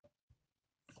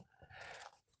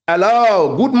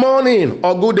Hello, good morning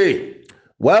or good day.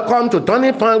 Welcome to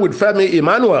Turning Point with Femi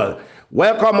Emmanuel.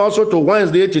 Welcome also to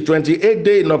Wednesday, the 28th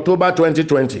day in October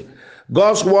 2020.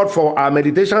 God's word for our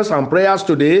meditations and prayers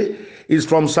today is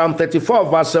from Psalm 34,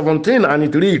 verse 17, and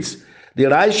it reads, "The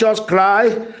righteous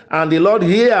cry, and the Lord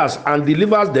hears and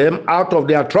delivers them out of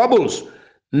their troubles."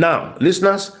 Now,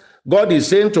 listeners, God is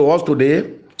saying to us today,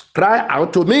 cry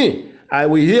out to me, I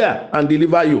will hear and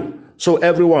deliver you. So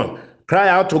everyone, cry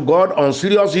out to God on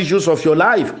serious issues of your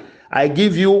life. I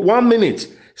give you 1 minute.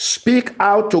 Speak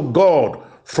out to God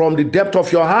from the depth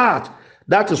of your heart.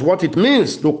 That is what it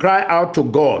means to cry out to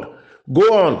God. Go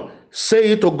on,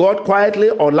 say it to God quietly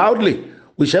or loudly,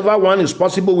 whichever one is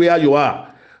possible where you are.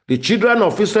 The children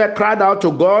of Israel cried out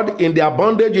to God in their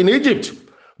bondage in Egypt.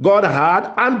 God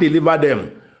heard and delivered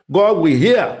them. God will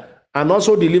hear and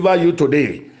also deliver you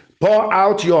today. Pour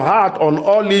out your heart on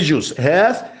all issues: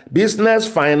 health, business,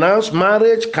 finance,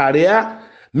 marriage, career,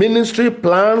 ministry,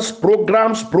 plans,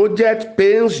 programs, projects,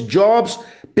 pains, jobs,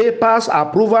 papers,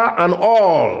 approval, and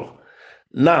all.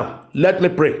 Now, let me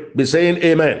pray. Be saying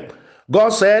amen. God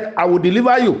said, I will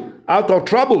deliver you out of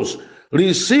troubles.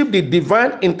 Receive the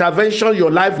divine intervention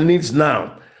your life needs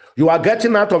now. You are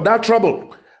getting out of that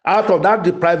trouble, out of that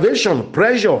deprivation,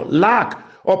 pressure, lack,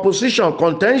 opposition,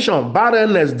 contention,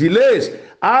 barrenness, delays,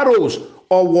 arrows,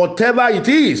 or whatever it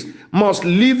is, must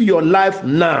leave your life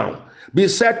now. Be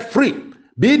set free.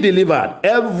 Be delivered.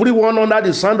 Everyone under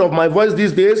the sound of my voice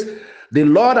these days, the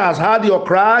Lord has heard your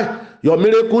cry. Your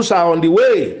miracles are on the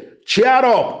way. Cheer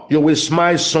up. You will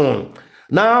smile soon.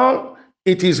 Now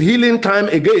it is healing time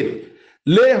again.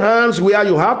 Lay hands where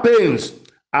you have pains.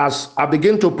 As I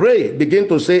begin to pray, begin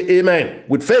to say amen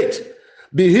with faith.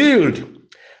 Be healed.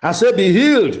 I say be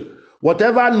healed.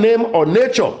 Whatever name or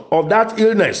nature of that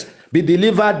illness, be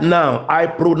delivered now. I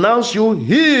pronounce you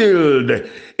healed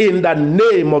in the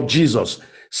name of Jesus.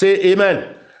 Say amen.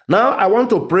 Now I want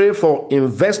to pray for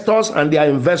investors and their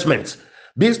investments,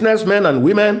 businessmen and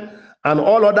women, and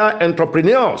all other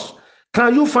entrepreneurs.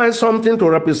 Can you find something to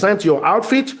represent your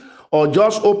outfit, or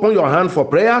just open your hand for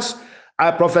prayers?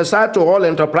 I prophesy to all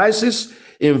enterprises,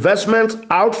 investment,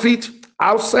 outfit,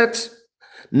 outset,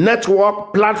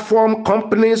 network, platform,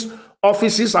 companies,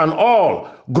 offices, and all.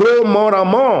 Grow more and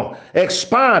more,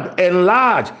 expand,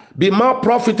 enlarge, be more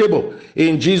profitable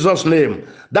in Jesus' name.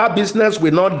 That business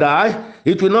will not die,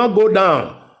 it will not go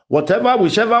down.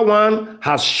 Whichever one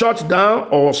has shut down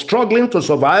or struggling to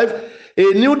survive,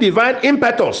 a new divine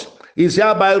impetus is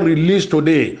hereby released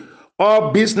today.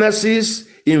 All businesses,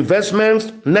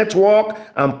 investments, network,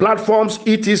 and platforms,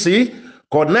 etc.,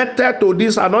 connected to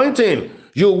this anointing,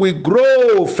 you will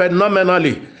grow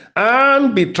phenomenally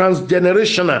and be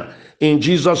transgenerational in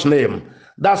Jesus' name.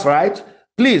 That's right.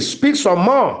 Please speak some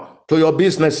more to your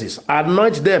businesses.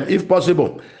 Anoint them if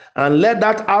possible. And let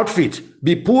that outfit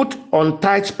be put on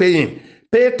tithe paying.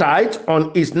 Pay tithe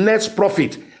on its net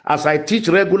profit, as I teach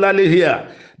regularly here.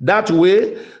 That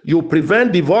way, you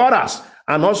prevent devourers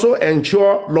and also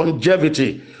ensure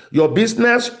longevity. Your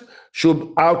business should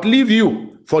outlive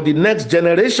you for the next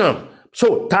generation.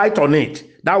 So tithe on it.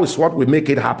 That is what will make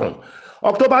it happen.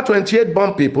 October 28th,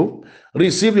 born people,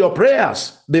 receive your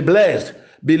prayers. Be blessed.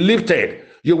 Be lifted.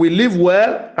 You will live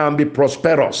well and be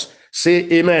prosperous. Say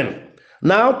amen.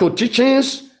 Now to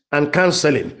teachings and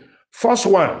counseling. First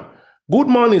one. Good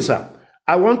morning, sir.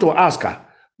 I want to ask her,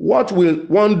 what will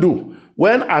one do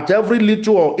when at every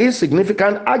little or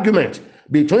insignificant argument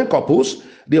between couples,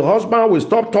 the husband will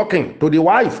stop talking to the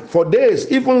wife for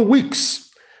days, even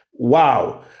weeks?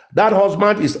 Wow, that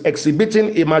husband is exhibiting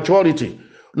immaturity.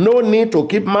 No need to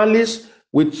keep malice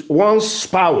with one's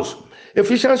spouse.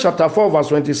 Ephesians chapter 4 verse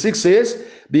 26 says,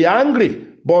 be angry,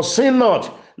 but sin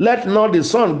not. Let not the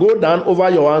sun go down over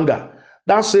your anger.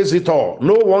 That says it all.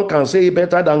 No one can say it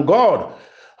better than God.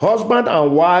 Husband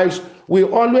and wives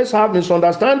will always have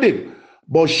misunderstanding,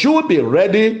 but should be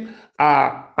ready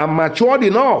and matured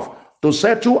enough to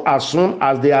settle as soon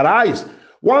as they arise.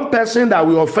 One person that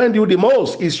will offend you the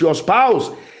most is your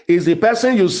spouse. Is the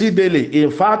person you see daily,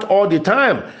 in fact all the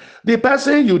time. The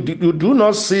person you do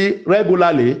not see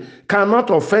regularly cannot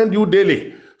offend you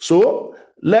daily. So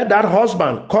let that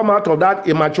husband come out of that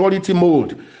immaturity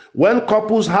mode. When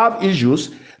couples have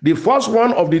issues, the first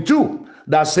one of the two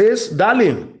that says,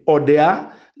 darling or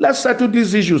dear, let's settle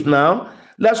these issues now,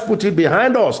 let's put it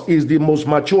behind us, is the most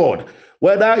matured,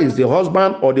 whether it's the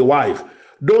husband or the wife.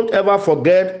 Don't ever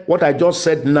forget what I just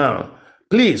said now.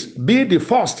 Please be the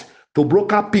first to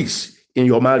broker peace in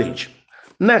your marriage.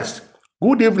 Next,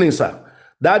 good evening, sir.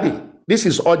 Daddy, this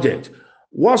is urgent.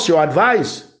 What's your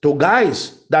advice to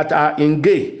guys that are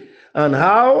engaged, and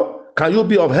how can you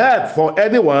be of help for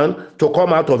anyone to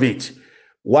come out of it?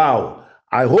 Wow.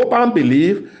 I hope and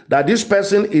believe that this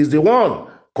person is the one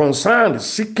concerned,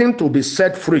 seeking to be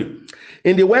set free.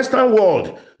 In the Western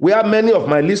world, where many of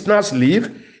my listeners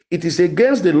live, it is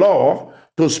against the law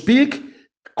to speak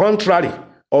contrary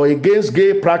or against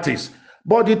gay practice.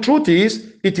 But the truth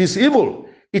is, it is evil,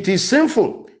 it is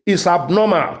sinful, it's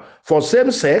abnormal for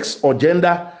same sex or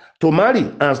gender to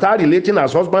marry and start relating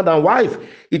as husband and wife.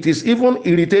 It is even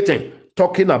irritating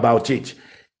talking about it.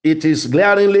 It is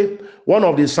glaringly one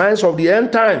of the signs of the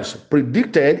end times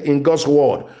predicted in God's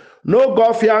word. No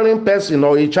God-fearing person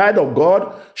or a child of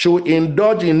God should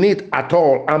indulge in it at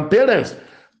all. And parents,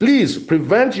 please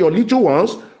prevent your little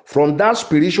ones from that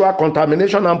spiritual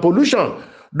contamination and pollution.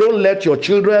 Don't let your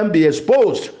children be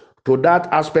exposed to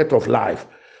that aspect of life.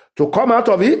 To come out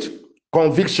of it,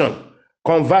 conviction,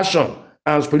 conversion,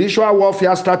 and spiritual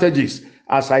warfare strategies,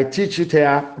 as I teach it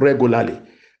here regularly.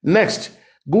 Next,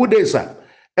 good day, sir.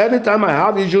 Anytime I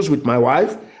have issues with my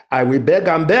wife, I will beg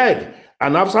and beg.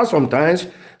 And after some times,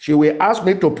 she will ask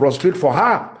me to prostrate for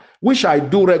her, which I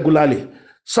do regularly.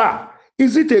 Sir,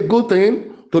 is it a good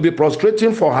thing to be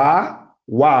prostrating for her?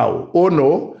 Wow. Oh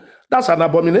no, that's an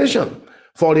abomination.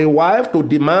 For a wife to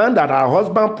demand that her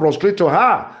husband prostrate to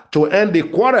her to end the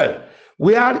quarrel.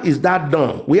 Where is that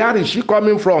done? Where is she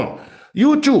coming from?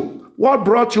 You too, what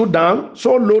brought you down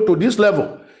so low to this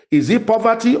level? Is it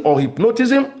poverty or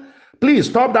hypnotism? Please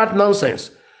stop that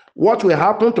nonsense. What will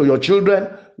happen to your children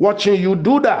watching you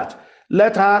do that?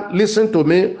 Let her listen to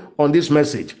me on this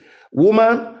message.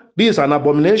 Woman, this is an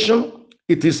abomination.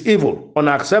 It is evil,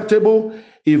 unacceptable.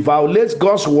 It violates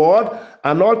God's word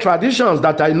and all traditions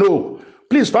that I know.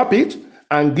 Please stop it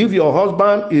and give your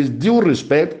husband his due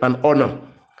respect and honor.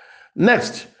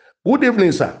 Next, good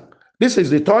evening, sir. This is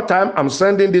the third time I'm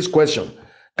sending this question.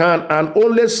 Can an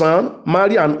only son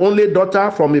marry an only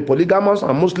daughter from a polygamous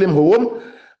and Muslim home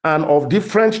and of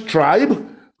different tribe?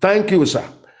 Thank you, sir.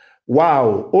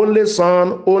 Wow, only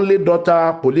son, only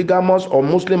daughter, polygamous or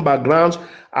Muslim backgrounds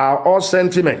are all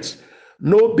sentiments.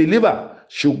 No believer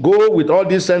should go with all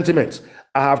these sentiments.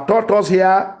 I have taught us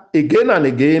here again and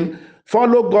again,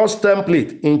 follow God's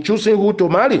template in choosing who to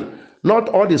marry, not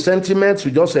all the sentiments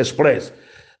we just express.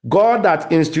 God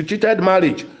that instituted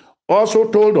marriage also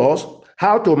told us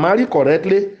how to marry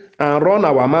correctly and run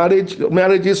our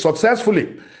marriages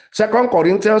successfully. 2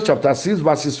 Corinthians chapter 6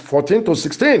 verses 14 to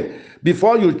 16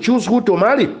 before you choose who to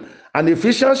marry, and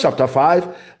Ephesians chapter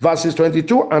 5 verses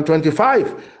 22 and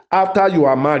 25 after you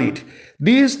are married.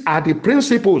 These are the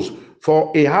principles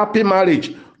for a happy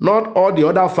marriage, not all the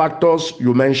other factors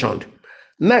you mentioned.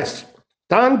 Next,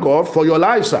 thank God for your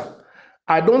life, sir.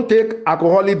 I don't take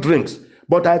alcoholic drinks,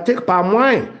 but I take palm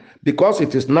wine because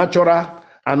it is natural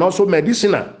and also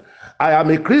medicinal. I am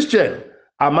a Christian.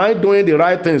 Am I doing the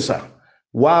right thing, sir?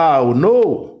 Wow,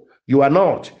 no, you are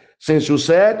not. Since you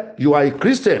said you are a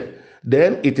Christian,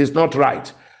 then it is not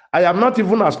right. I am not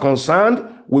even as concerned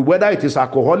with whether it is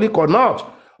alcoholic or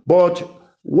not. But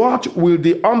what will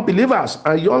the unbelievers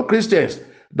and young Christians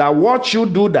that watch you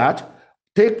do that,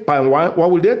 take palm wine,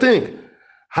 what will they think?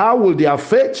 How will their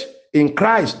faith in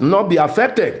Christ not be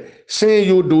affected seeing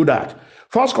you do that?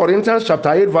 1 Corinthians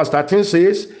chapter 8 verse 13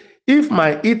 says, if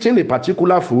my eating a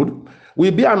particular food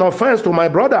will be an offense to my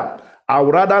brother, I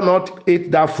would rather not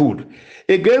eat that food.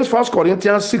 Against 1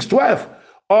 Corinthians 6:12,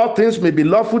 all things may be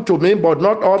lawful to me, but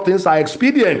not all things are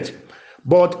expedient.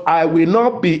 But I will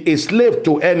not be a slave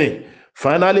to any.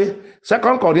 Finally, 2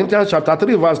 Corinthians chapter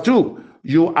 3 verse 2,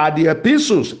 you are the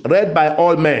epistles read by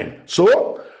all men.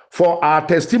 So, for our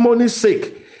testimony's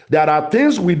sake, there are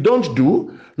things we don't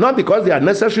do, not because they are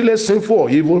necessarily sinful or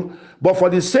evil, but for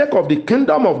the sake of the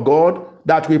kingdom of God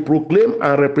that we proclaim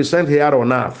and represent here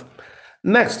on earth.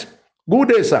 Next, good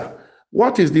day, sir.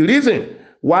 What is the reason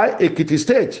why Ekiti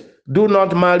State do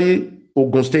not marry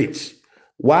Ogun State?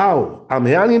 Wow, I'm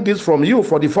hearing this from you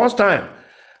for the first time.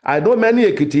 I know many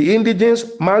Ekiti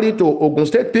indigents marry to Ogun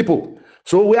State people.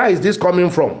 So where is this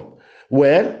coming from?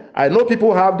 Well, I know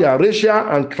people have their racial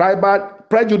and tribal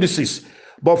prejudices,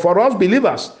 but for us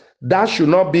believers, that should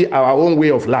not be our own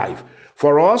way of life.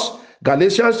 For us,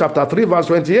 Galatians chapter 3 verse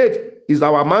 28 is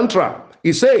our mantra.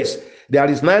 It says, there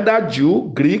is neither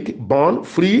Jew, Greek, bond,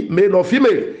 free, male or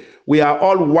female. We are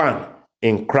all one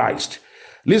in Christ.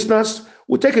 Listeners,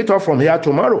 we'll take it off from here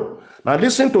tomorrow. Now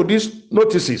listen to these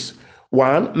notices.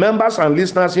 1, members and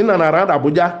listeners in and around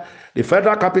Abuja, the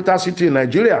federal capital city in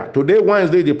Nigeria. Today,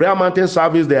 Wednesday, the prayer mountain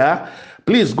service there.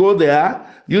 Please go there.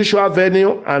 Usual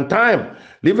venue and time.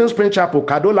 Living Spring Chapel,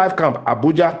 Kado Life Camp,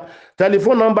 Abuja.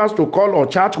 Telephone numbers to call or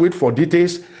chat with for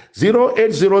details,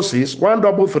 0806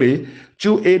 133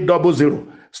 2800.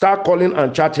 Start calling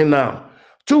and chatting now.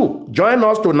 2, join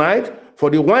us tonight for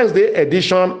the Wednesday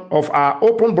edition of our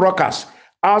open broadcast,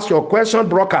 Ask Your Question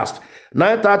broadcast,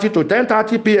 9:30 to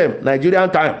 10:30 p.m.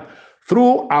 Nigerian time,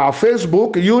 through our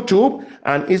Facebook, YouTube,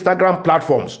 and Instagram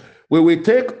platforms. We will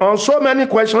take on so many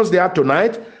questions there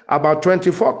tonight, about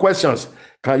 24 questions.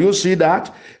 Can you see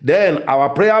that? Then our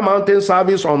Prayer Mountain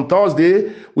service on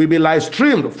Thursday will be live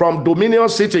streamed from Dominion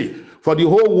City for the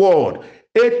whole world,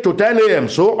 8 to 10 a.m.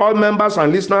 So all members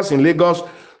and listeners in Lagos,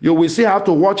 you will see how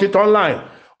to watch it online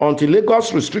until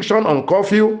Lagos restriction on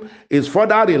curfew is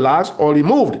further relaxed or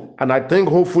removed, and I think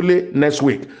hopefully next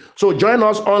week. So join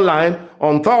us online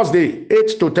on Thursday,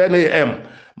 8 to 10 a.m.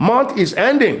 Month is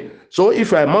ending. So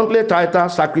if you're a monthly tither,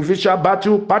 sacrificial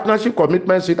battle, partnership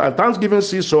commitment seed, and Thanksgiving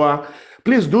seed sower,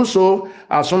 please do so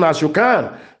as soon as you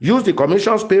can. Use the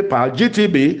Commission's PayPal,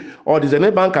 GTB, or the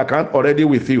Zenith Bank account already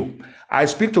with you. I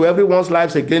speak to everyone's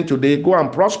lives again today. Go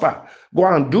and prosper. Go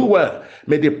and do well.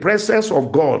 May the presence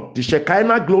of God, the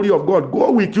Shekinah glory of God,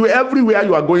 go with you everywhere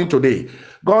you are going today.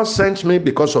 God sent me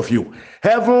because of you.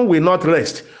 Heaven will not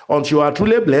rest until you are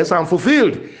truly blessed and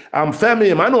fulfilled. I'm Femi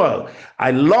Emmanuel.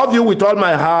 I love you with all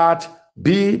my heart.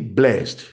 Be blessed.